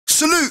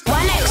Salute!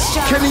 One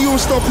extra. Kenny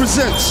Allstar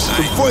presents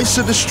the Voice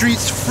of the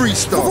Streets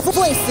Freestyle.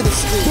 Voice of the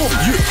street.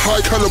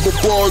 High caliber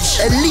bars,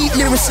 Elite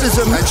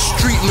lyricism. and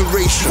street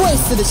narration.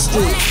 Voice of the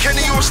street.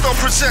 Kenny Allstar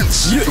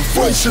presents the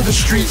Voice of the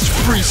Streets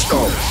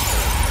Freestyle.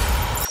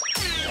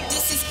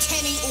 This is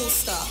Kenny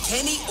Allstar.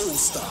 Kenny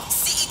Allstar.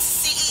 City to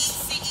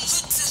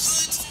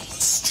hood,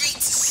 street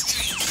to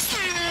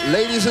street.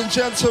 Ladies and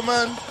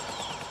gentlemen,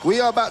 we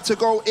are about to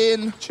go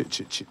in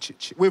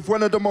with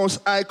one of the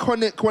most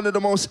iconic, one of the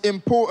most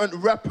important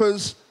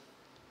rappers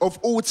of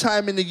all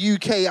time in the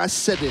UK. I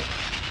said it.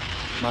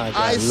 My God,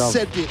 I love.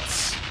 said it.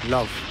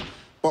 Love.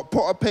 But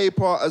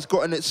Payper has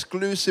got an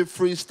exclusive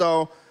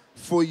freestyle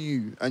for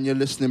you and your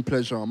listening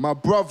pleasure. My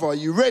brother, are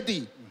you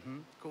ready?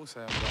 Of course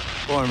I am,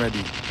 bro. Born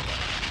ready.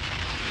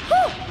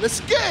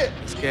 Let's get it.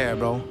 Let's get it,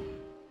 bro.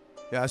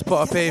 Yeah, it's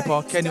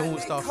Payper, Kenny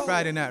Allstar,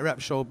 Friday Night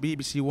Rap Show,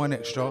 BBC One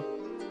Extra.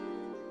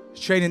 It's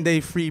Training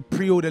Day 3,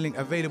 pre-order link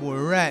available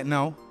right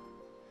now.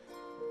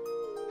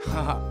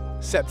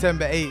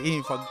 September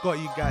 18th, I got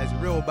you guys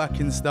real back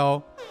in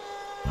style.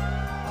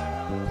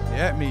 You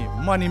get me?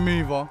 Money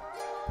mover.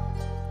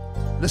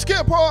 Let's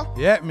get it, Pa.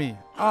 You get me?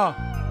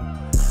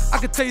 I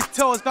can tell you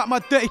tales about my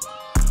dirty.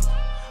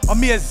 On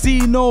me a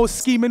Zeno,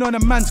 scheming on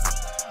a man's.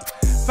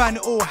 Find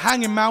it all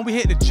hanging, man, we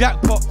hit the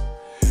jackpot.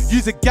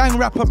 Use a gang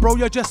rapper, bro,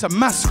 you're just a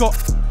mascot.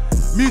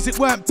 Music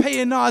weren't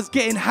paying, I was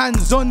getting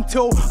hands-on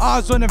till I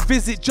was on a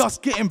visit,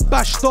 just getting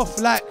bashed off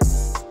like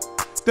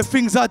the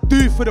things I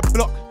do for the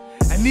block.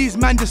 And these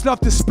man just love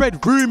to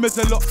spread rumours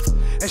a lot.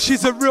 And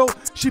she's a real,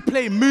 she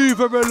play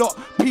mover a lot.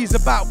 P's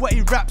about what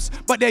he raps,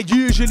 but they're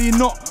usually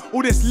not.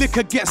 All this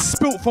liquor gets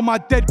spilt for my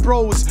dead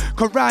bros.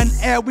 Cause round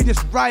air, we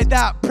just ride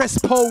out, press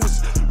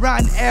pose.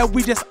 Round air,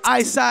 we just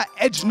ice out,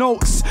 edge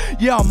notes.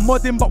 Yeah, I'm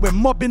modding, but we're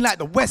mobbing like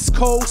the West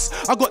Coast.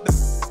 I got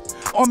the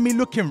on me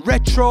looking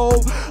retro.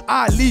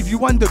 I leave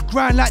you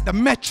underground like the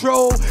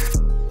metro.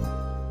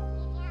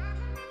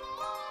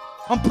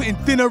 I'm putting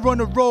dinner on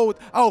the road,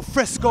 al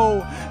fresco.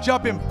 Yeah,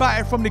 I've been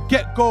batting from the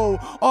get-go.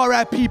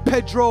 R.I.P.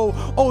 Pedro,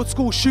 old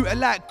school shooter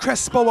like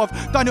Crespo.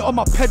 I've done it on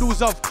my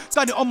pedals, I've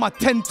done it on my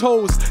 10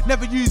 toes.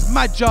 Never use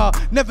Madja,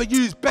 never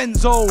use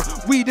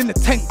Benzo. Weed in the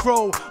tent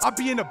grow, I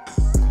be in a...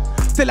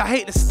 Still I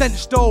hate the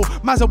stench though,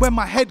 Mazza where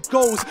my head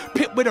goes.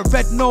 Pit with a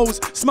red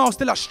nose, smile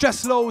still I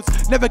stress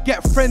loads. Never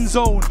get friend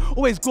zone,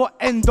 always got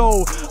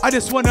endo. I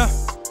just wanna,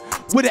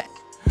 with it.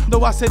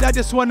 Though I said I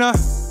just wanna,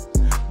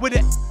 with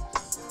it.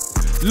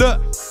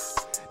 Look,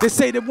 they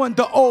say they want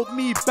the old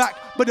me back,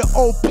 but the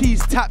old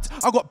P's tapped.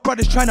 I got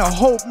brothers trying to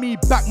hold me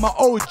back. My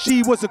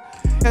OG was a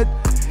head.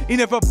 He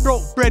never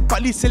broke bread, but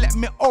at least he let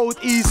me old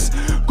ease.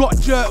 Got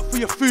jerk for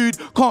your food,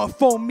 can't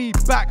phone me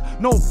back.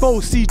 No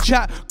bossy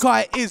chat,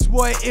 cause it is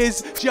what it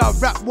is. Yeah, I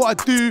rap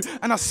what I do,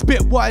 and I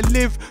spit what I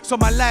live. So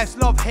my life's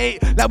love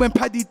hate, like when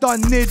Paddy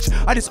done nidge.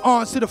 I just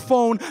answer the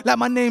phone, like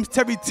my name's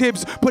Terry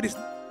Tibbs. Put this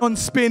on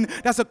spin,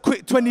 that's a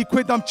quick 20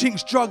 quid, I'm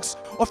chinks drugs.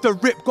 Off the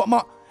rip, got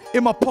my,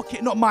 in my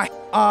pocket, not my,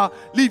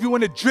 leave you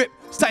on the drip.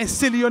 Something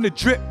silly on the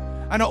drip,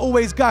 and I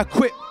always gotta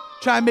quit.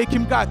 Try and make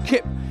him gotta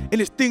kip. In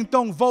this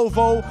ding-dong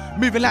Volvo,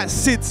 moving like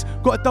SIDS.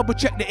 Gotta double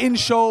check the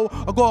in-show,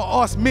 I gotta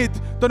ask mid.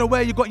 Don't know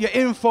where you got your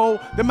info.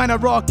 The man are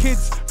raw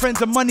kids,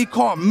 friends and money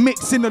can't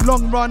mix in the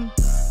long run.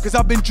 Cause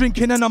I've been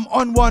drinking and I'm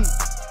on one.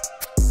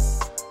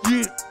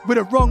 You with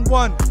the wrong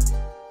one.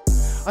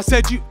 I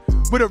said you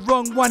with the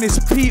wrong one, it's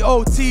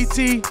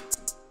P-O-T-T.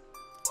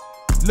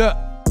 Look,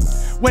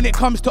 when it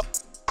comes to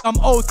I'm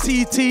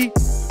OTT.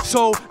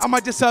 So am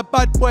I just a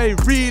bad boy,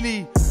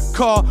 really?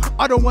 Car,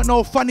 I don't want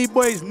no funny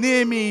boys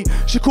near me.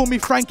 She called me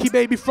Frankie,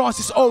 baby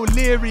Francis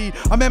O'Leary.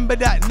 I remember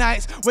that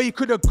nights where you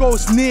could have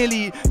ghost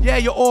nearly. Yeah,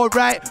 you're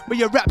alright, but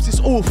your raps is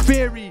all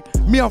theory.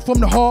 Me, I'm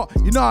from the heart,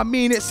 you know I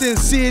mean it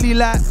sincerely,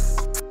 like.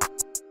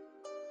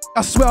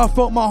 I swear I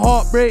felt my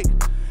heart break.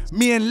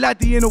 Me and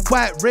Laddie in a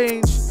white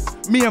range.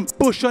 Me and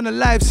Bush on a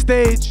live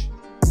stage.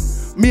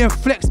 Me and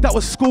Flex, that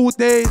was school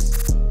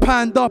days.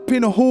 Panned up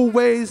in the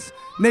hallways.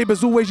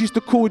 Neighbors always used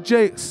to call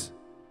Jakes.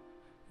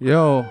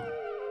 Yo.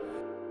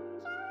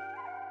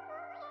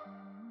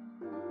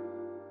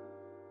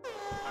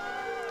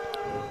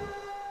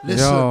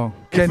 Listen, yo,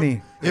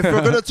 Kenny. If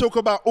we're going to talk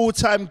about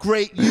all-time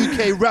great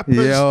UK rappers,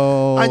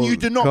 yo, and you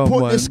do not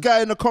put this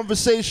guy in a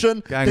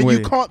conversation, then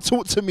you can't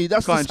talk to me.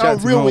 That's just how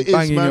real it is,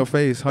 man. Bang in your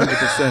face, 100%.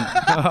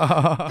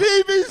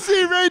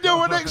 BBC Radio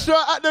 1 Extra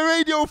at the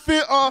Radio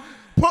Theatre.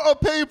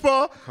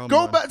 Payper.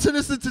 Go back to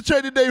listen to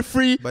Training Day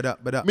 3.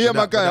 Me and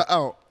my guy are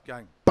out.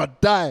 Gang.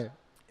 But die.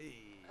 Hey,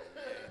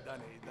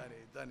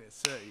 done it,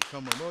 30.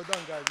 Come on, well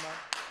done, guys, man.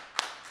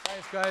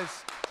 Thanks,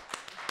 guys.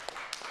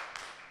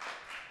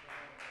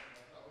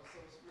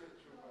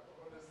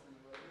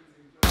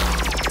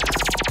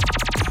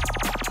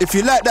 If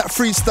you like that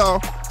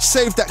freestyle,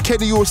 save that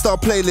Kenny Allstar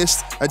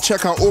playlist and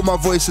check out all my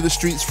Voice of the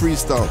Streets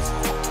freestyles.